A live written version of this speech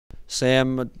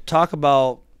Sam, talk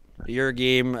about your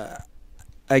game.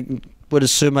 I would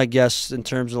assume, I guess, in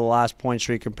terms of the last point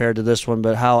streak compared to this one,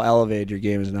 but how elevated your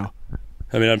game is now.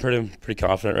 I mean, I'm pretty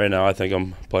confident right now. I think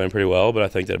I'm playing pretty well, but I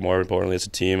think that more importantly, it's a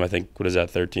team. I think, what is that,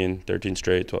 13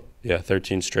 straight?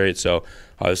 13 straight. So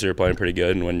obviously you're playing pretty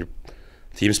good, and when your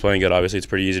team's playing good, obviously it's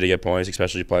pretty easy to get points,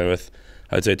 especially playing with,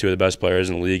 I'd say, two of the best players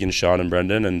in the league, and Sean and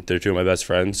Brendan, and they're two of my best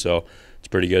friends. So it's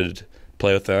pretty good to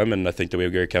play with them, and I think that we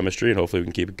have great chemistry, and hopefully we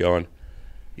can keep it going.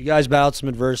 You guys battled some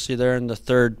adversity there in the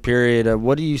third period.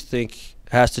 What do you think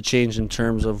has to change in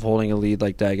terms of holding a lead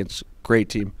like that against a great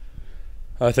team?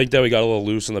 I think that we got a little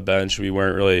loose on the bench. We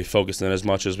weren't really focused in as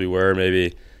much as we were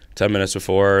maybe 10 minutes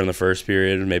before in the first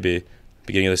period, maybe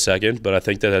beginning of the second. But I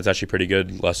think that that's actually a pretty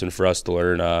good lesson for us to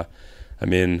learn. I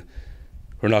mean,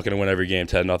 we're not going to win every game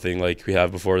 10-0 like we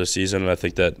have before the season. And I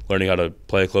think that learning how to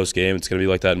play a close game, it's going to be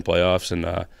like that in playoffs. And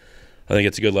I think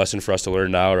it's a good lesson for us to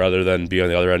learn now rather than be on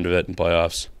the other end of it in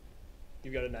playoffs.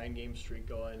 You've got a 9-game streak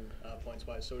going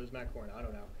points-wise. So does Matt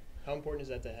Coronado now. How important is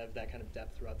that to have that kind of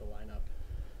depth throughout the lineup?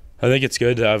 I think it's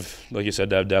good to have, like you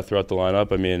said, to have depth throughout the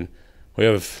lineup. I mean, we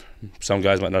have some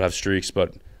guys might not have streaks,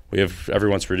 but we have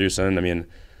everyone's producing. I mean,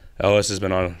 Ellis has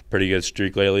been on a pretty good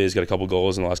streak lately. He's got a couple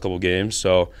goals in the last couple games.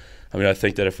 So, I mean, I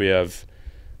think that if we have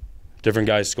different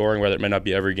guys scoring, whether it may not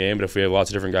be every game, but if we have lots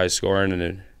of different guys scoring,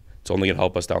 and it's only going to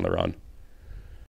help us down the run.